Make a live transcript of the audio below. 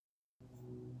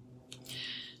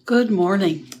Good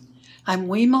morning. I'm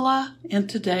Wimala, and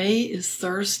today is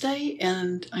Thursday,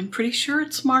 and I'm pretty sure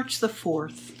it's March the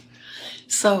 4th.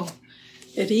 So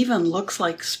it even looks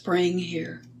like spring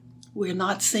here. We're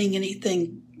not seeing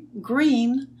anything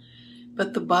green,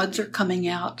 but the buds are coming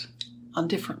out on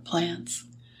different plants.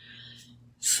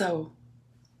 So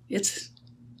it's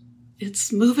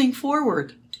moving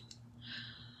forward.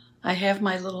 I have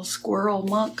my little squirrel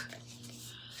monk.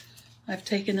 I've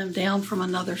taken him down from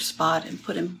another spot and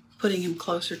putting him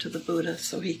closer to the Buddha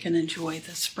so he can enjoy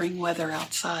the spring weather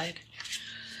outside.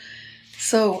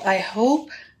 So I hope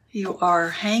you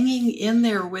are hanging in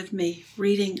there with me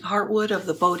reading Heartwood of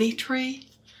the Bodhi Tree.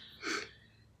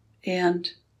 And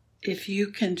if you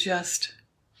can just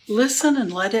listen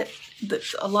and let it,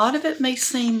 a lot of it may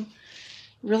seem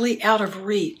really out of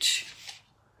reach,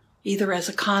 either as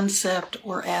a concept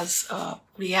or as a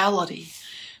reality.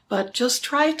 But just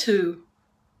try to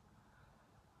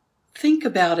think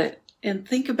about it and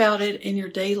think about it in your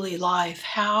daily life,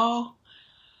 how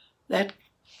that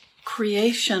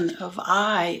creation of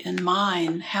I and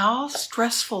mine, how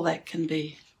stressful that can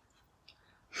be.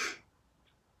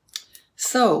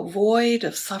 So, void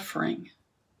of suffering.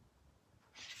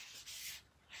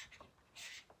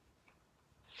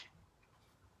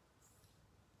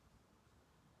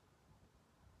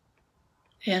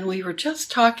 And we were just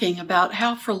talking about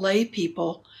how for lay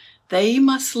people, they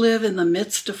must live in the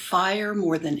midst of fire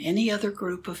more than any other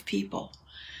group of people.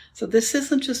 So this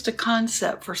isn't just a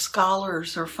concept for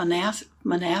scholars or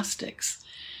monastics.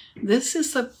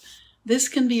 This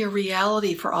can be a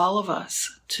reality for all of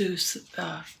us to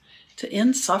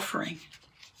end suffering.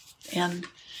 And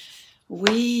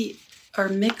we are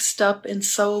mixed up in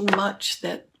so much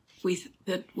that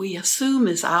we assume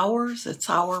is ours. It's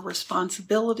our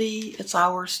responsibility. It's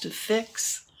ours to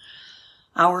fix,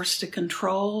 ours to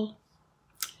control.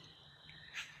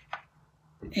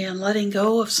 And letting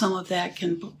go of some of that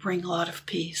can bring a lot of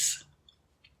peace.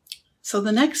 So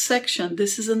the next section,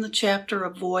 this is in the chapter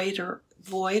of void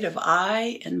of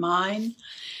I and mine.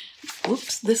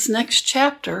 This next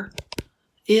chapter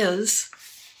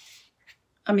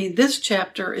this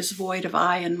chapter is void of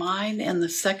I and mine, and the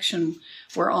section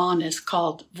we're on is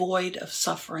called void of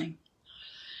suffering.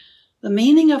 The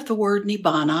meaning of the word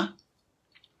nibbana,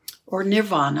 or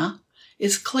nirvana,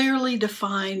 is clearly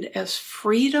defined as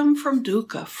freedom from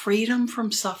dukkha, freedom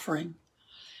from suffering,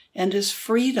 and as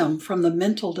freedom from the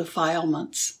mental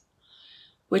defilements,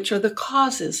 which are the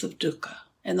causes of dukkha.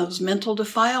 And those mental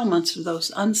defilements are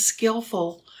those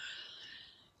unskillful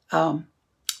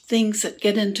things that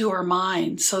get into our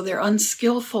minds. So they're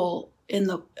unskillful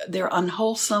they're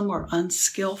unwholesome or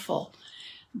unskillful.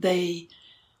 They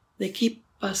keep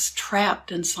us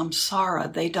trapped in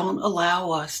samsara. They don't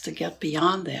allow us to get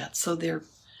beyond that. So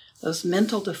those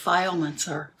mental defilements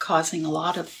are causing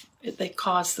they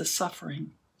cause the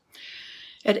suffering.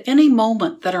 At any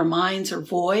moment that our minds are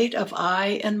void of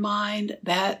I and mine,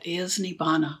 that is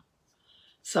nibbana.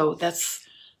 So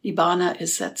nibbana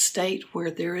is that state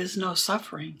where there is no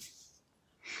suffering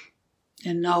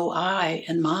and no I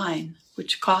and mine,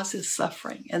 which causes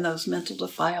suffering, and those mental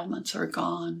defilements are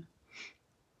gone.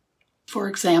 For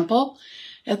example,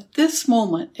 at this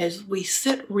moment, as we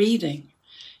sit reading,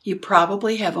 you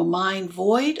probably have a mind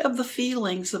void of the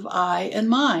feelings of I and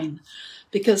mine,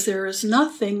 because there is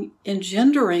nothing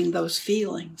engendering those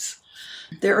feelings.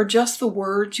 There are just the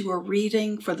words you are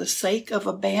reading for the sake of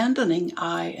abandoning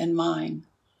I and mine.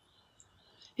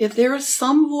 If there is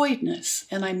some voidness,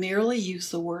 and I merely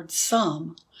use the word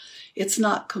some, it's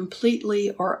not completely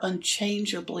or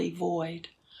unchangeably void.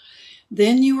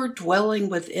 Then you are dwelling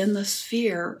within the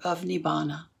sphere of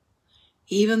nibbana.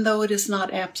 Even though it is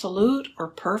not absolute or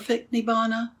perfect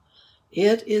nibbana,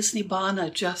 it is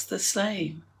nibbana just the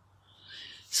same.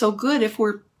 So good, if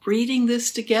we're reading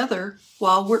this together,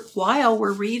 while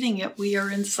we're reading it,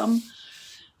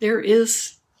 there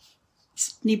is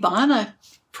nibbana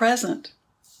present.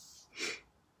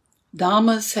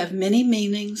 Dhammas have many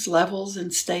meanings, levels,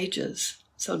 and stages.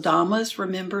 So Dhammas,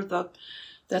 remember,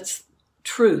 that's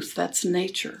truth, that's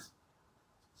nature.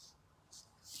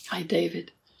 Hi,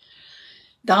 David.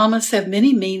 Dhammas have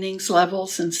many meanings,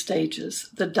 levels, and stages.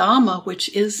 The Dhamma, which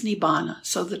is nibbana,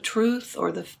 so the truth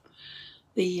or the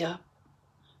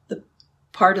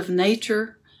part of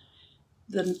nature,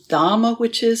 the Dhamma,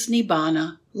 which is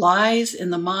nibbana, lies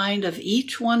in the mind of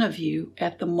each one of you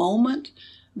at the moment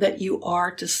that you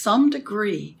are to some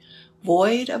degree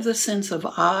void of the sense of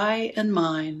I and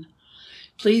mine.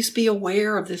 Please be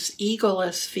aware of this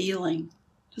egoless feeling.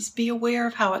 Just be aware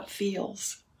of how it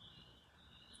feels.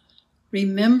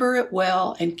 Remember it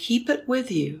well and keep it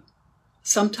with you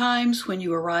Sometimes when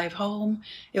you arrive home,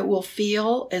 it will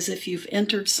feel as if you've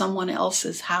entered someone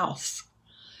else's house.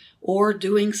 Or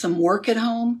doing some work at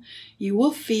home, you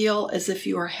will feel as if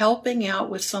you are helping out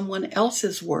with someone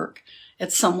else's work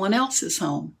at someone else's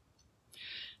home.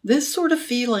 This sort of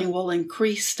feeling will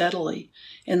increase steadily,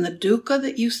 and the dukkha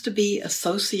that used to be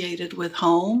associated with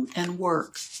home and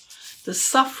work, the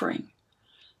suffering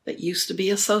that used to be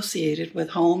associated with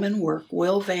home and work,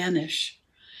 will vanish.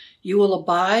 You will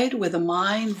abide with a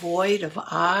mind void of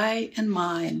I and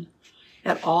mine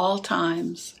at all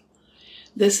times.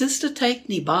 This is to take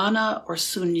nibbana or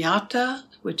sunyata,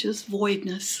 which is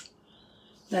voidness,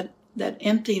 that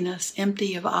emptiness,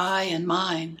 empty of I and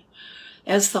mine,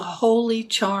 as the holy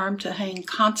charm to hang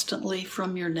constantly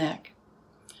from your neck.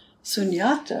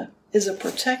 Sunyata is a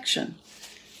protection.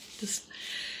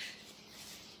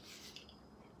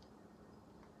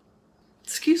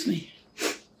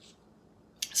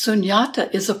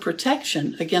 Sunyata is a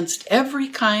protection against every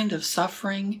kind of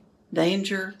suffering,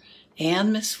 danger,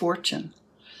 and misfortune.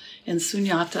 And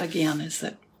sunyata, again, is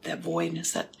that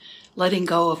voidness, that letting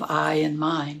go of I and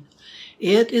mine.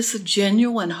 It is the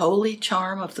genuine holy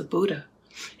charm of the Buddha.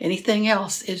 Anything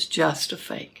else is just a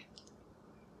fake.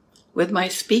 With my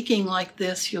speaking like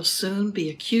this, you'll soon be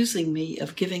accusing me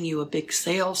of giving you a big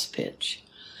sales pitch.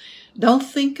 Don't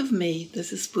think of me,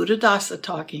 this is Buddhadasa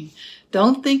talking,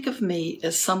 don't think of me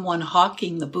as someone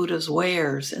hawking the Buddha's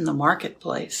wares in the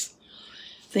marketplace.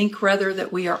 Think rather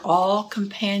that we are all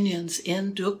companions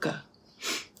in dukkha,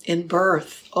 in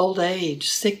birth, old age,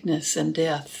 sickness, and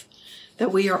death,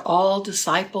 that we are all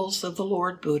disciples of the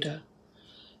Lord Buddha.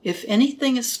 If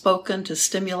anything is spoken to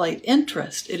stimulate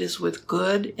interest, it is with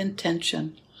good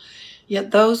intention.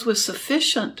 Yet those with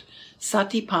sufficient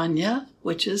satipanya,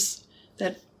 which is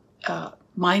that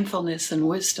mindfulness and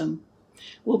wisdom,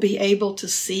 will be able to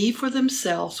see for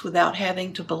themselves without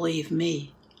having to believe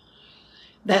me.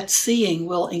 That seeing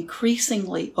will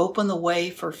increasingly open the way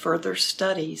for further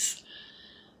study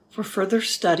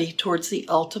towards the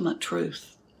ultimate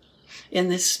truth. In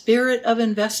this spirit of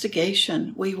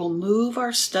investigation, we will move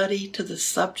our study to the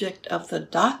subject of the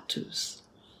dhatus,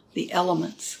 the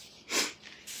elements.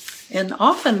 And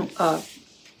often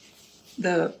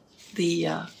the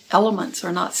elements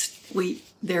are not,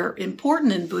 they're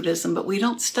important in Buddhism, but we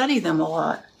don't study them a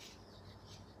lot.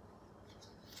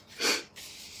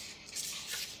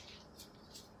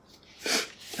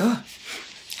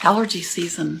 Allergy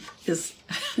season is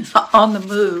on the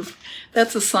move.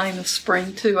 That's a sign of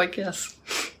spring too, I guess.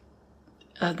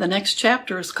 The next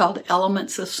chapter is called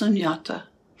Elements of Sunyata.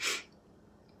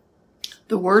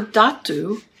 The word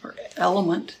dhatu, or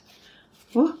element,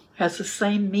 has the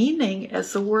same meaning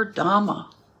as the word dhamma.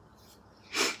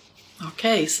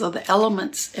 Okay, so the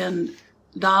elements in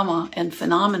dhamma and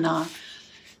phenomena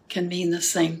can mean the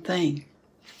same thing.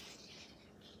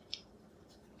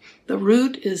 The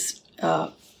root is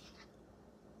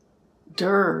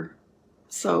dur,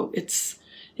 so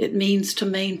it means to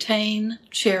maintain,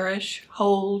 cherish,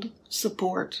 hold,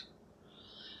 support.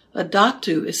 A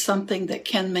dhatu is something that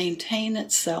can maintain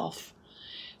itself.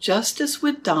 Just as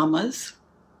with dhammas,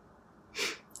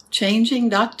 changing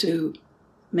dhatu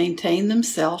maintain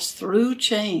themselves through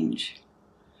change,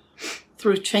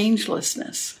 through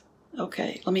changelessness.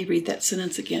 Okay, let me read that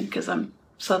sentence again because I'm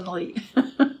suddenly...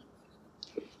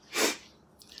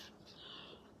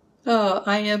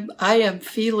 I am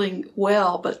feeling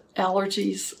well, but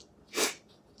allergies.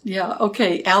 Yeah,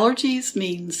 okay. Allergies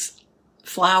means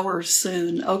flowers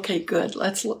soon. Okay, good.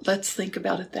 Let's think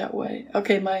about it that way.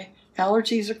 Okay, my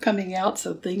allergies are coming out,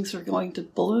 so things are going to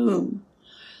bloom.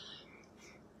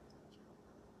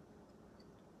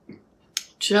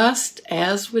 Just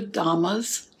as with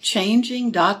dhammas,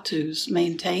 changing dhatus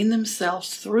maintain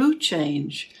themselves through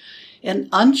change, and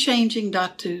unchanging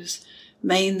dhatus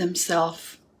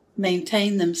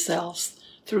maintain themselves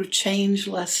through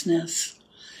changelessness.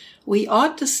 We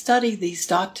ought to study these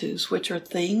dhatus, which are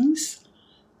things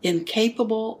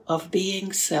incapable of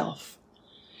being self.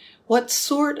 What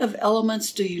sort of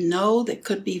elements do you know that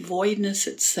could be voidness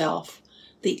itself,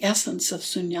 the essence of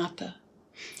sunyata?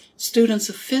 Students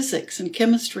of physics and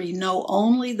chemistry know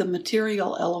only the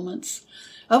material elements,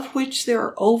 of which there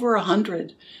are over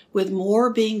 100, with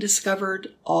more being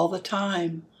discovered all the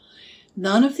time.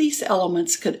 None of these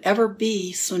elements could ever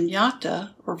be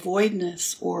sunyata, or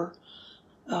voidness, or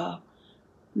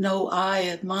no I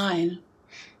and mine.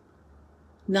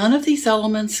 None of these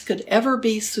elements could ever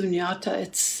be sunyata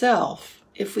itself.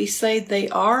 If we say they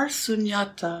are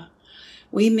sunyata,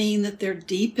 we mean that their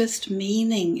deepest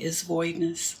meaning is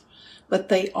voidness, but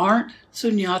they aren't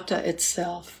sunyata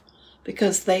itself,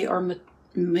 because they are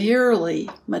merely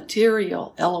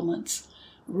material elements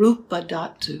Rupa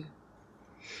Dhatu.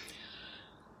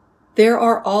 There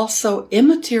are also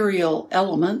immaterial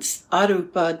elements,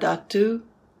 Arupa Dhatu,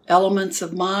 elements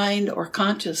of mind or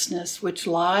consciousness which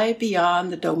lie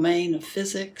beyond the domain of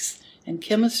physics and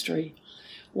chemistry.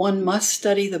 One must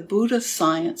study the Buddhist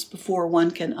science before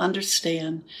one can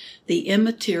understand the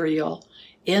immaterial,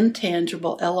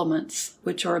 intangible elements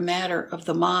which are a matter of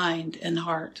the mind and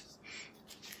heart.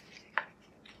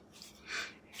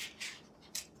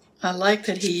 I like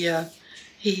that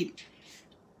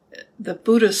the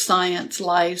Buddhist science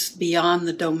lies beyond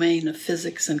the domain of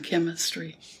physics and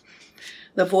chemistry.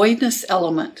 The voidness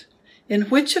element. In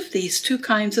which of these two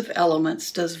kinds of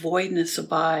elements does voidness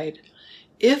abide?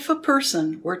 If a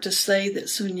person were to say that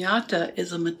sunyata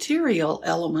is a material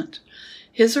element,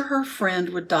 his or her friend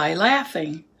would die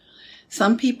laughing.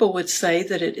 Some people would say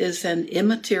that it is an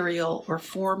immaterial or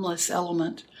formless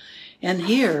element. And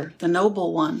here, the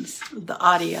noble ones, the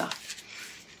Arya,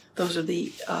 those are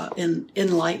the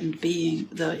enlightened being,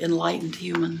 the enlightened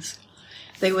humans,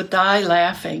 they would die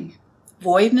laughing.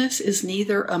 Voidness is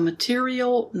neither a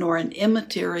material nor an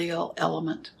immaterial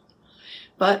element,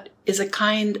 but is a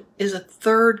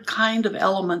third kind of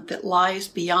element that lies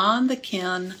beyond the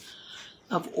ken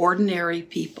of ordinary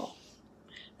people.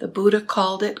 The Buddha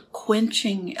called it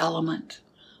quenching element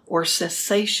or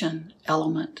cessation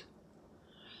element.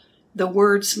 The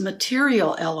words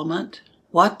material element,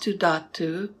 Vatu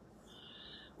Dhatu,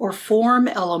 or form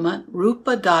element,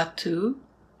 Rupa Dhatu,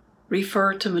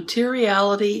 refer to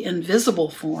materiality in visible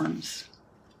forms,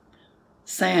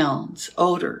 sounds,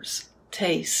 odors,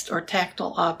 taste, or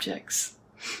tactile objects.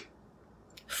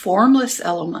 Formless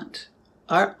element,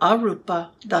 Arupa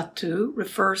Dhatu,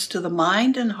 refers to the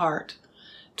mind and heart,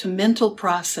 to mental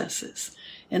processes,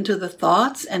 and to the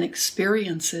thoughts and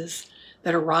experiences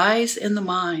that arise in the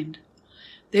mind.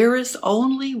 There is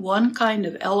only one kind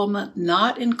of element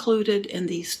not included in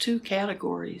these two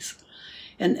categories,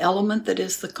 an element that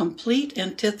is the complete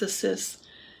antithesis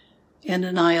and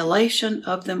annihilation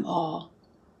of them all.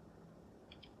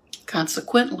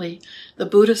 Consequently, the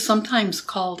Buddha sometimes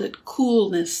called it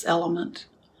coolness element,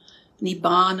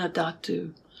 Nibbana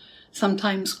Dhatu,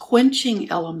 sometimes quenching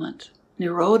element,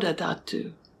 Nirodha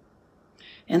Dhatu,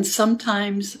 and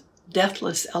sometimes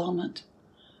deathless element,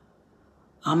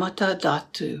 Amata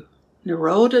Dhatu.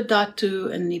 Nirodha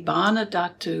Dhatu and Nibbana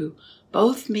Dhatu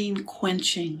both mean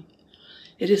quenching.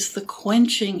 It is the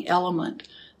quenching element,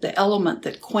 the element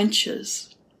that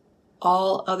quenches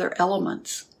all other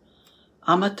elements.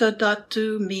 Amata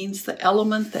Dhatu means the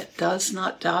element that does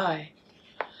not die.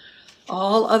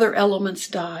 All other elements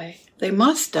die. They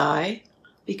must die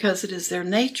because it is their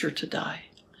nature to die,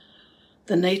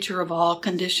 the nature of all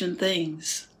conditioned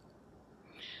things.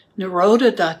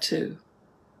 Nirodha Dhatu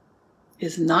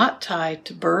is not tied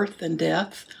to birth and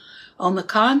death. On the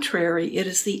contrary, it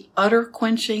is the utter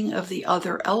quenching of the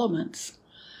other elements.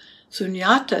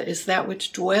 Sunyata is that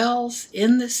which dwells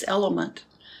in this element,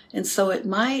 and so it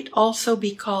might also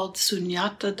be called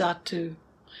Sunyata Dhatu,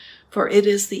 for it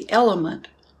is the element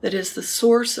that is the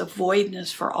source of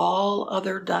voidness for all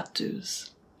other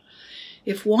dhatus.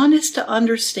 If one is to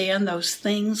understand those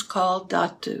things called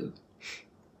dhatu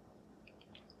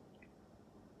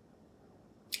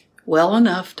well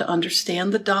enough to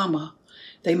understand the Dhamma,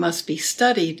 they must be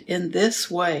studied in this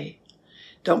way.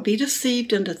 Don't be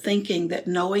deceived into thinking that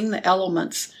knowing the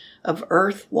elements of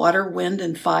earth, water, wind,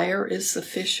 and fire is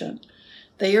sufficient.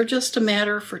 They are just a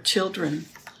matter for children.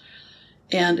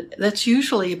 And that's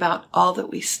usually about all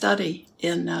that we study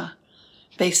in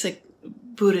basic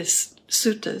Buddhist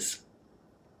suttas.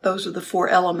 Those are the four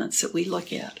elements that we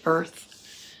look at: earth,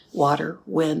 water,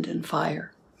 wind, and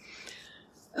fire.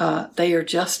 They are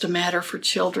just a matter for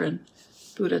children,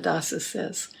 Buddhadasa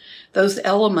says. Those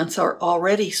elements are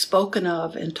already spoken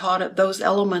of and taught. Those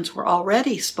elements were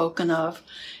already spoken of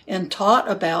and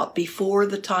taught about before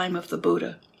the time of the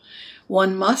Buddha.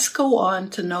 One must go on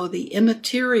to know the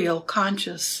immaterial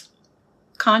consciousness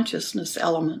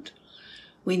element,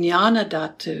 Vijnana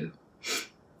Dhatu,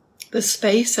 the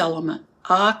space element,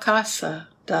 Akasa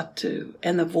Dhatu,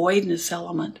 and the voidness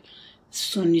element,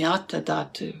 Sunyata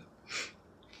Dhatu,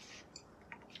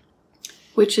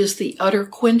 which is the utter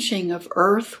quenching of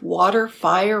earth, water,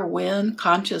 fire, wind,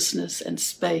 consciousness, and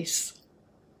space.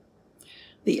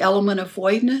 The element of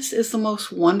voidness is the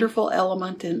most wonderful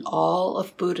element in all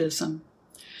of Buddhism.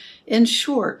 In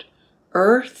short,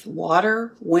 earth,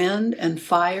 water, wind, and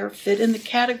fire fit in the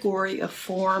category of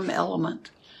form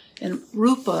element. And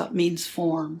rupa means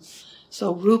form,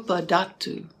 so rupa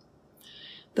dhatu.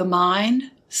 The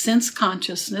mind, sense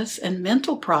consciousness, and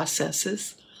mental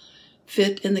processes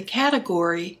fit in the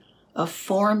category of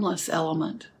formless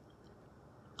element.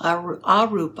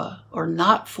 arupa, or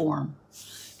not form,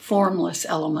 formless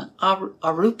element,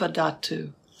 arupa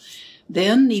dhatu.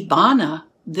 Then nibbana,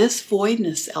 this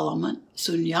voidness element,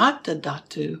 sunyata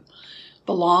dhatu,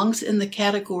 belongs in the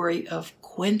category of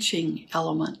quenching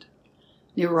element,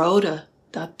 nirodha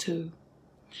dhatu.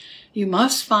 You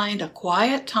must find a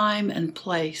quiet time and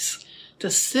place to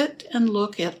sit and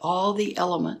look at all the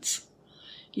elements.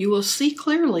 You will see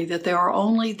clearly that there are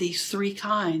only these three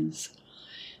kinds.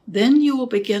 Then you will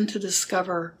begin to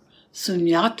discover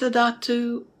sunyata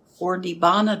dhatu or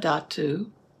nibbana dhatu.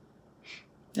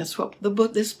 That's what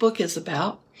this book is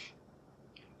about.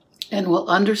 And will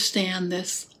understand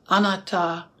this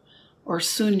anatta or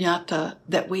sunyata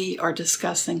that we are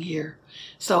discussing here.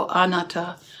 So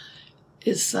anatta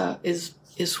is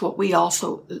what we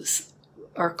also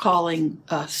are calling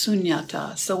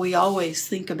sunyata. So we always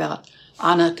think about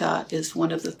anatta as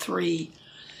one of the three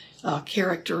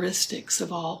characteristics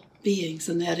of all beings,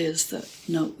 and that is the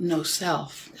no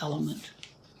self element.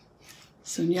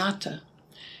 Sunyata.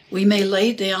 We may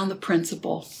lay down the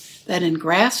principle that in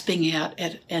grasping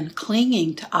at and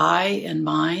clinging to I and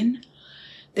mine,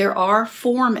 there are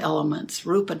form elements,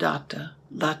 rupa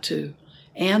dhatu,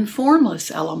 and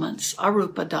formless elements,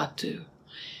 arupa dhatu.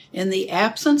 In the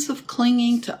absence of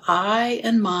clinging to I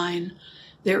and mine,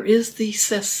 there is the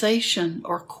cessation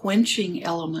or quenching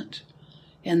element,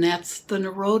 and that's the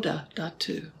nirodha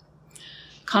dhatu.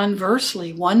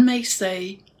 Conversely, one may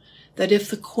say that if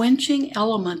the quenching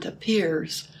element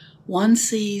appears, one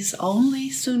sees only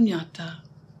sunyata.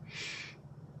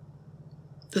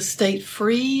 The state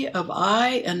free of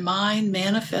I and mine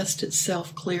manifests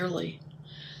itself clearly.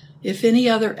 If any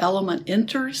other element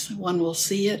enters, one will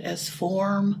see it as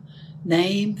form,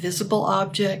 name, visible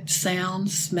object, sound,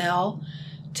 smell,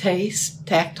 taste,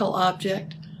 tactile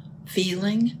object,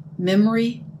 feeling,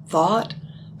 memory, thought,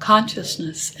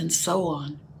 consciousness, and so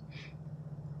on.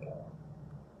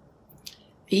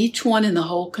 Each one in the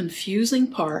whole confusing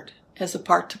part has a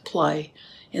part to play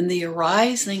in the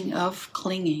arising of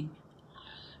clinging,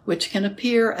 which can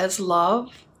appear as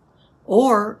love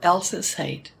or else as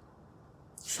hate,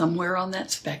 somewhere on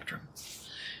that spectrum.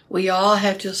 We all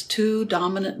have just two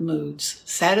dominant moods,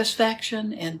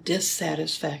 satisfaction and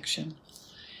dissatisfaction.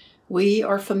 We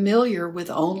are familiar with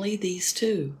only these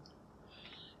two.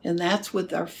 And that's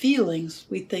with our feelings.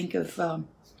 We think of,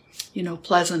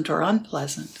 pleasant or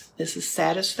unpleasant. This is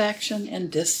satisfaction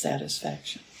and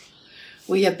dissatisfaction.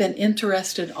 We have been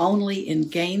interested only in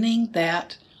gaining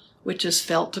that which is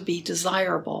felt to be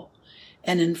desirable,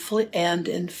 and in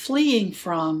fleeing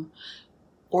from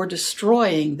or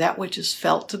destroying that which is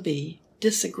felt to be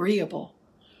disagreeable.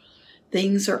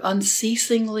 Things are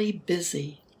unceasingly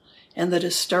busy, and the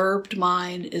disturbed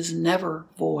mind is never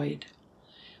void.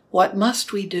 What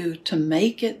must we do to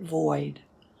make it void?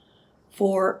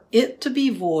 For it to be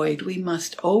void, we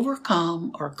must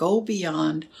overcome or go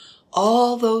beyond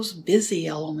all those busy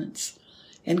elements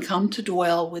and come to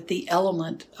dwell with the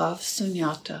element of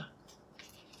sunyata,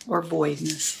 or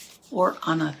voidness, or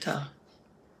anatta.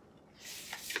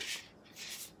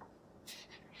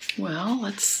 Well,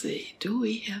 let's see. Do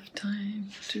we have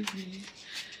time to read?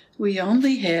 We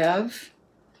only have,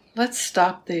 let's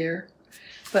stop there.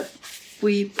 But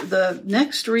the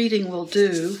next reading we'll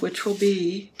do, which will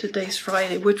be, today's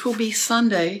Friday, which will be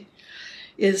Sunday,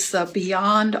 is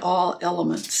Beyond All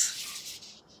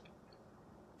Elements.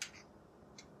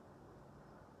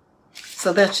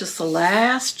 So that's just the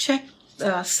last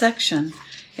section,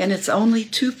 and it's only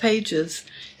 2 pages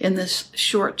in this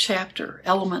short chapter,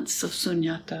 Elements of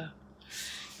Sunyata.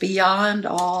 Beyond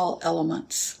All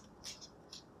Elements.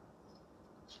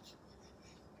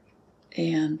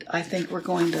 And I think we're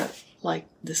going to like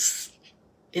this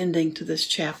ending to this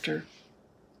chapter.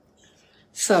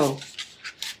 So,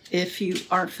 if you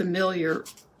aren't familiar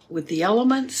with the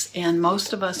elements, and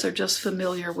most of us are just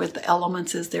familiar with the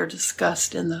elements as they're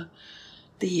discussed in the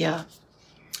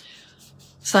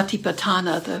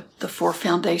Satipatthana, the 4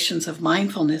 foundations of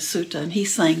mindfulness sutta, and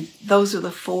he's saying those are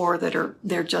the 4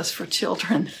 they're just for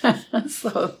children.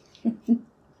 So,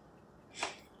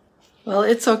 well,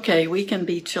 it's okay. We can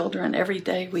be children every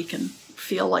day. We can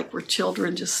feel like we're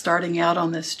children just starting out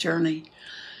on this journey.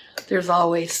 There are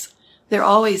always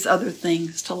other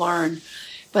things to learn,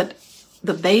 but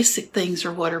the basic things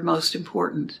are what are most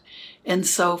important. And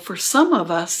so for some of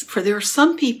us, there are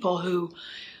some people who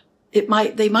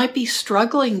they might be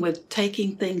struggling with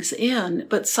taking things in,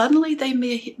 but suddenly they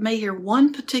may hear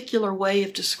one particular way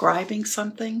of describing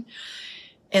something,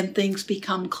 and things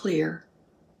become clear.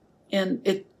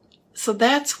 So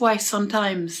that's why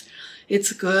sometimes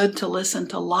it's good to listen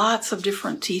to lots of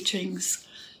different teachings.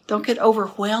 Don't get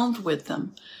overwhelmed with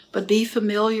them, but be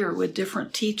familiar with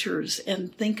different teachers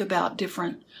and think about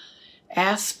different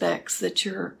aspects that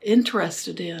you're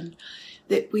interested in.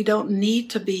 That we don't need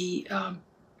to be,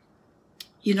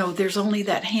 there's only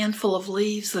that handful of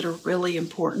leaves that are really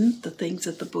important, the things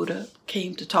that the Buddha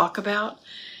came to talk about.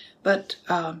 But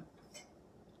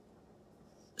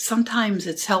sometimes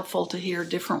it's helpful to hear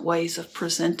different ways of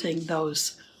presenting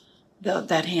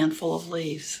that handful of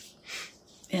leaves.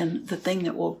 And the thing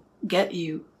that will get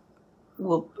you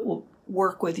will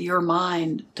work with your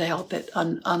mind to help it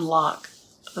unlock,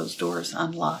 those doors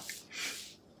unlock.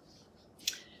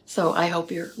 So I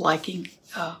hope you're liking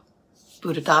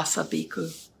Buddhadasa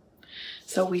Bhikkhu.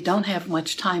 So we don't have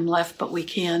much time left, but we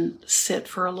can sit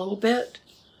for a little bit.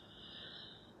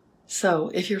 So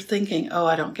if you're thinking, oh,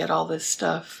 I don't get all this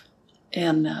stuff,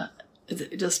 and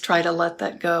just try to let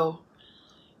that go.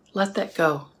 Let that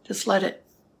go. Just let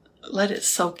it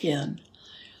soak in.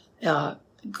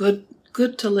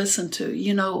 Good to listen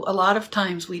to. A lot of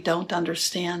times we don't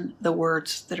understand the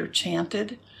words that are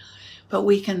chanted, but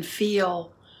we can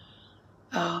feel,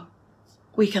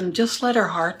 we can just let our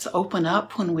hearts open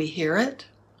up when we hear it,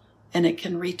 and it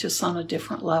can reach us on a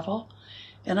different level.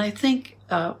 And I think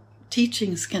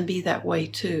teachings can be that way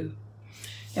too.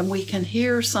 And we can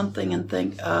hear something and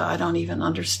think, I don't even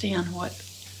understand what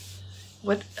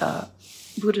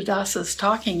Buddhadasa is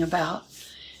talking about.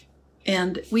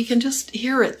 And we can just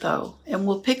hear it though, and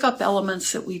we'll pick up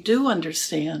elements that we do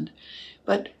understand.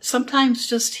 But sometimes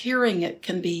just hearing it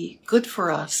can be good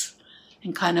for us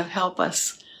and kind of help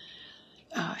us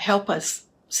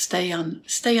stay on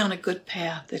a good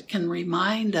path. It can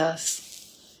remind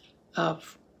us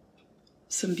of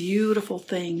some beautiful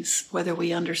things, whether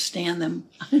we understand them.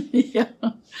 Yeah.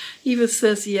 Eva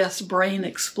says, yes, brain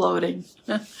exploding.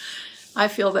 I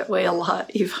feel that way a lot,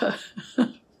 Eva.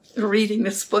 Reading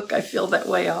this book, I feel that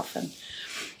way often.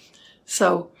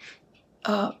 So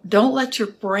don't let your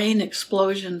brain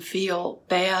explosion feel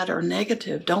bad or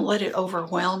negative. Don't let it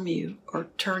overwhelm you or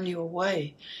turn you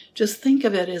away. Just think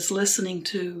of it as listening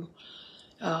to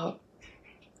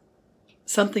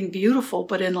something beautiful,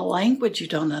 but in a language you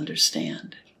don't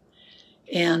understand.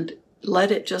 And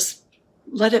let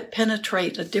it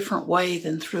penetrate a different way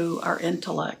than through our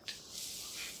intellect.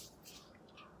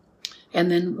 And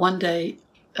then one day,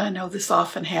 I know this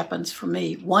often happens for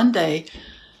me, one day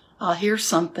I'll hear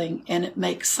something and it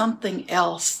makes something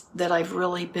else that I've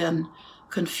really been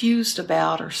confused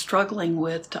about or struggling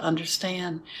with to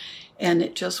understand. And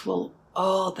it just will,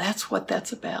 oh, that's what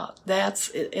that's about. That's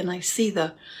it. And I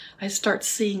start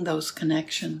seeing those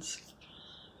connections.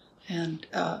 And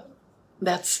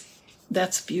that's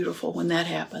beautiful when that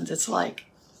happens. It's like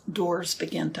doors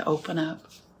begin to open up,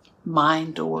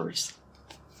 mind doors.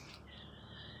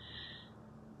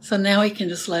 So now we can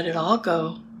just let it all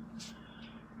go.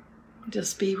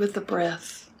 Just be with the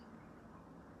breath.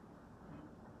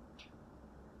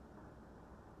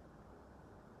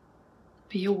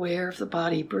 Be aware of the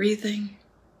body breathing.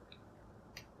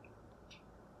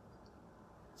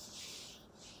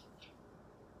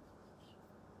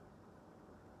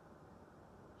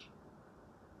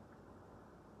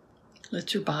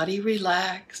 Let your body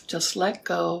relax. Just let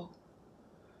go.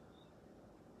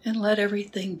 And let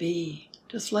everything be.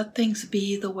 Just let things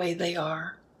be the way they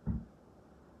are.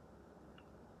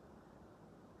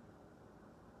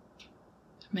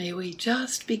 May we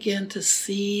just begin to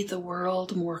see the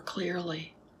world more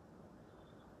clearly,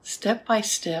 step by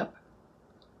step.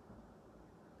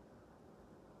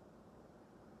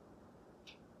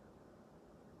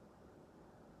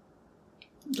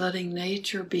 Letting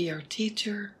nature be our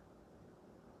teacher.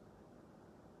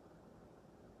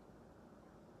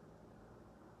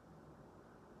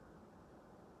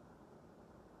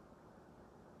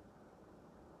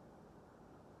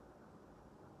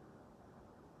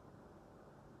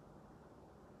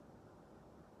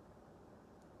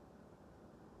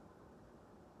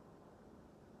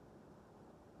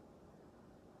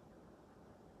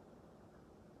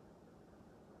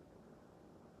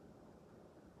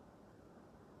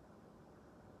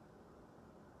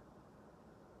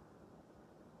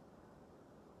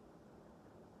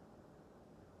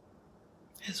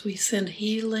 As we send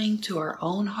healing to our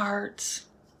own hearts,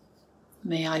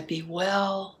 may I be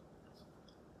well.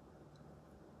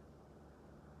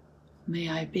 May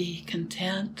I be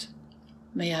content.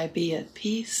 May I be at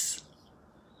peace.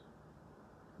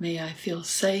 May I feel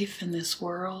safe in this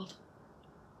world.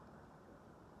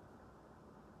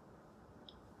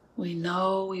 We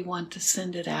know we want to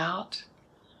send it out.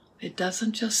 It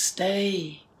doesn't just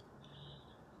stay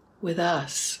with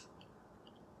us.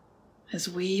 As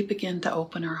we begin to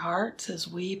open our hearts, as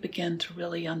we begin to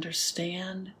really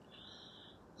understand,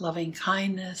 loving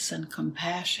kindness and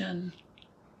compassion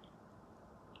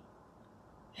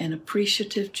and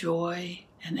appreciative joy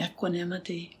and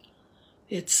equanimity.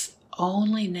 It's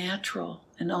only natural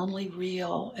and only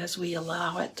real as we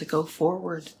allow it to go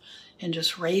forward and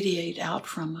just radiate out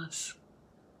from us.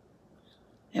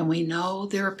 And we know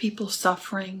there are people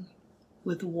suffering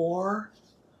with war,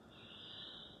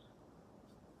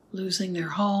 losing their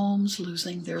homes,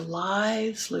 losing their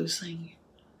lives, losing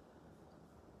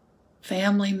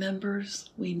family members.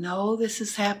 We know this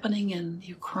is happening in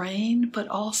Ukraine, but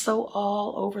also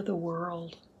all over the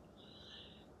world,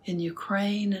 in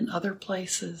Ukraine and other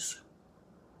places.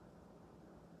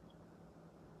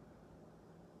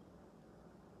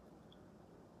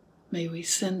 May we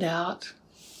send out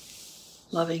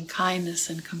loving kindness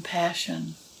and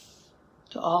compassion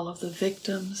to all of the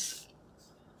victims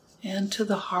and to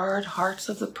the hard hearts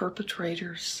of the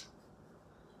perpetrators.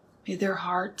 May their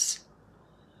hearts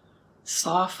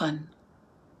soften.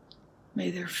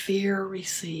 May their fear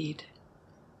recede.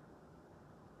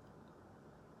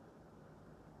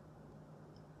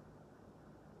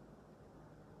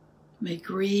 May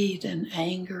greed and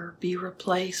anger be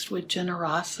replaced with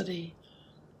generosity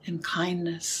and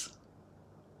kindness.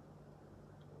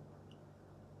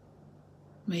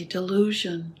 May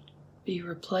delusion be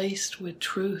replaced with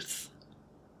truth.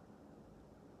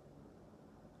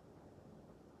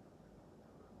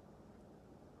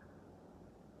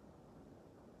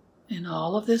 And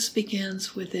all of this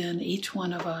begins within each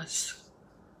one of us.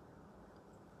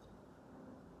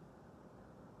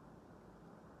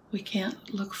 We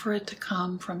can't look for it to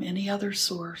come from any other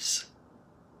source.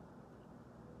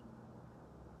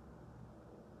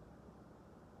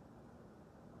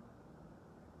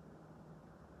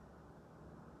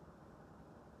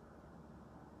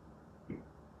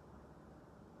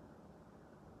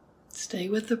 Stay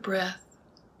with the breath.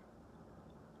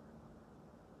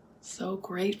 So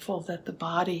grateful that the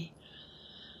body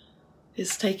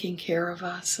is taking care of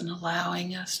us and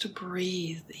allowing us to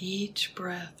breathe each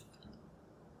breath.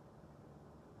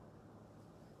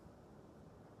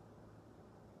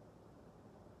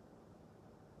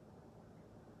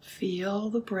 Feel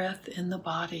the breath in the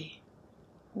body.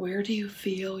 Where do you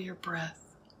feel your breath?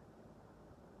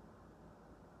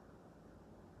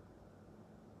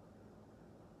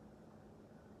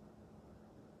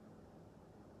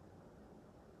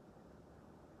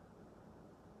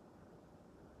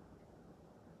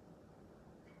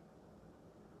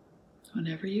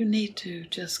 Whenever you need to,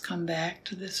 just come back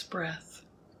to this breath.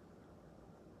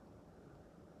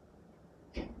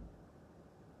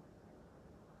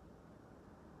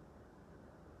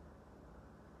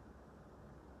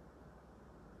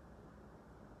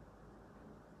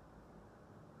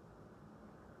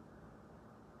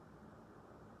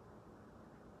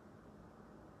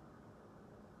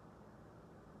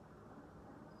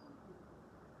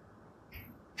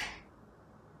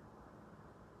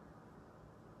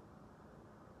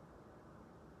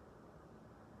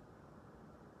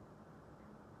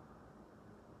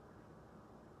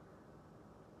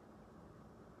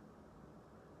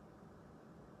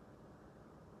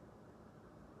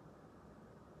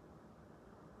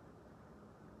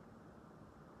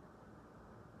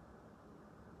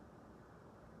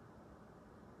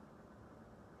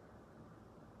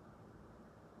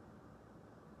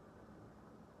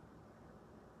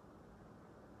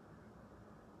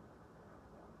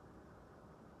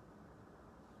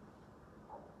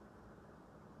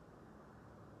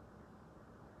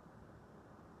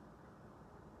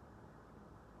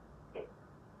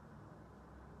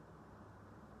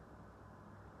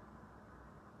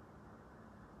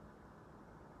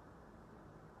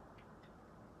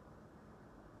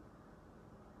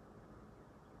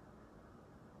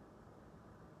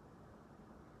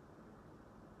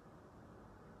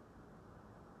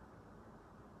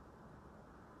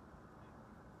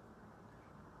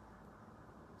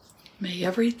 May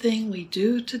everything we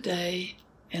do today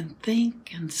and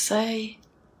think and say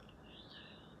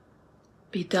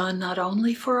be done not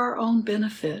only for our own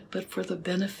benefit, but for the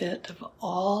benefit of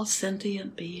all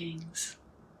sentient beings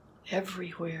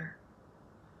everywhere.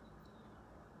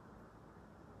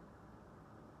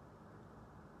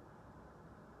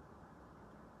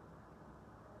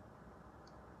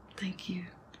 Thank you.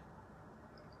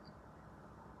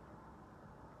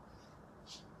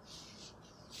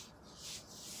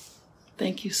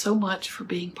 Thank you so much for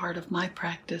being part of my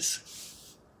practice.